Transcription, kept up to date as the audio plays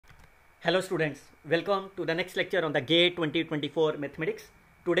Hello students, welcome to the next lecture on the GATE 2024 Mathematics.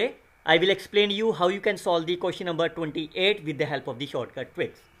 Today I will explain you how you can solve the question number 28 with the help of the shortcut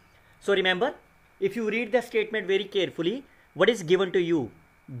tricks. So remember, if you read the statement very carefully, what is given to you?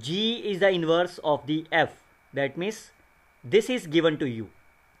 G is the inverse of the F. That means this is given to you.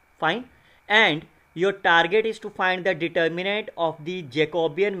 Fine. And your target is to find the determinant of the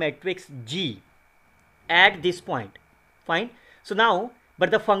Jacobian matrix G at this point. Fine. So now, but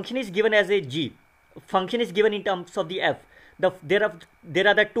the function is given as a G. Function is given in terms of the F. There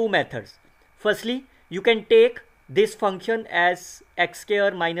are the two methods. Firstly, you can take this function as x square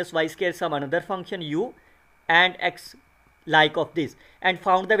minus y square some another function u and x like of this, and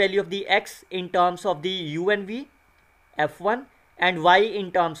found the value of the x in terms of the u and v f1 and y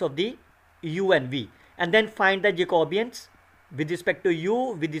in terms of the u and v, and then find the Jacobians with respect to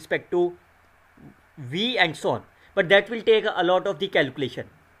u, with respect to v, and so on. But that will take a lot of the calculation.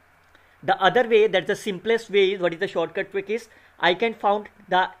 The other way, that's the simplest way, what is the shortcut trick is, I can found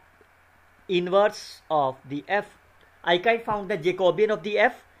the inverse of the f. I can found the Jacobian of the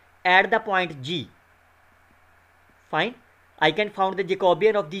f at the point G. Fine. I can found the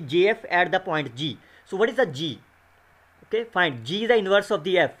Jacobian of the JF at the point G. So what is the G? Okay, fine. G is the inverse of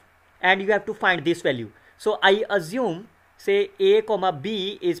the f and you have to find this value. So I assume, say a comma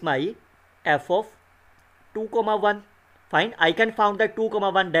b is my f of 2 comma 1. Fine, I can found the 2 comma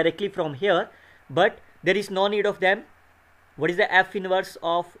 1 directly from here, but there is no need of them. What is the f inverse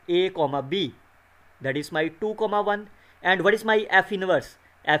of a comma b? That is my 2 comma 1. And what is my f inverse?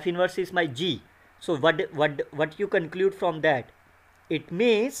 F inverse is my g. So what you conclude from that? It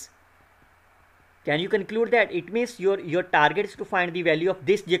means, can you conclude that it means your target is to find the value of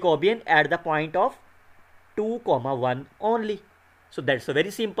this Jacobian at the point of 2 comma 1 only. So that's so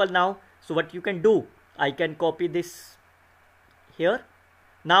very simple now. So what you can do, I can copy this here.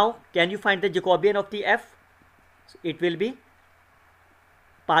 Now can you find the Jacobian of the f? So it will be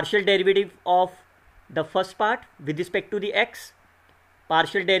partial derivative of the first part with respect to the x,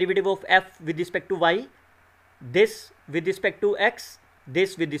 partial derivative of f with respect to y, this with respect to x,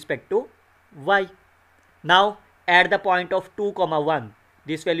 this with respect to y. Now at the point of 2 comma 1,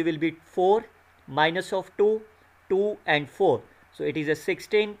 this value will be 4 minus of 2, 2 and 4. So it is a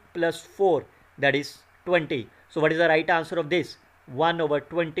 16 plus 4, that is 20. So what is the right answer of this? 1 over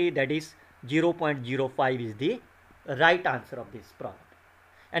 20, that is 0.05 is the right answer of this problem.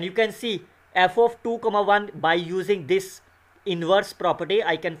 And you can see f of 2 comma 1 by using this inverse property,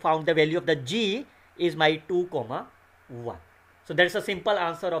 I can found the value of the g is my 2 comma 1. So that is a simple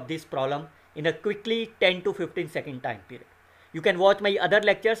answer of this problem in a quickly 10 to 15 second time period. You can watch my other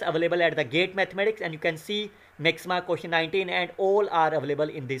lectures available at the GATE Mathematics, and you can see Maxima question 19, and all are available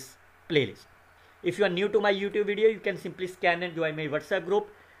in this playlist. If you are new to my YouTube video, you can simply scan and join my WhatsApp group.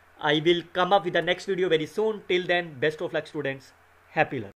 I will come up with the next video very soon. Till then, best of luck students. Happy learning.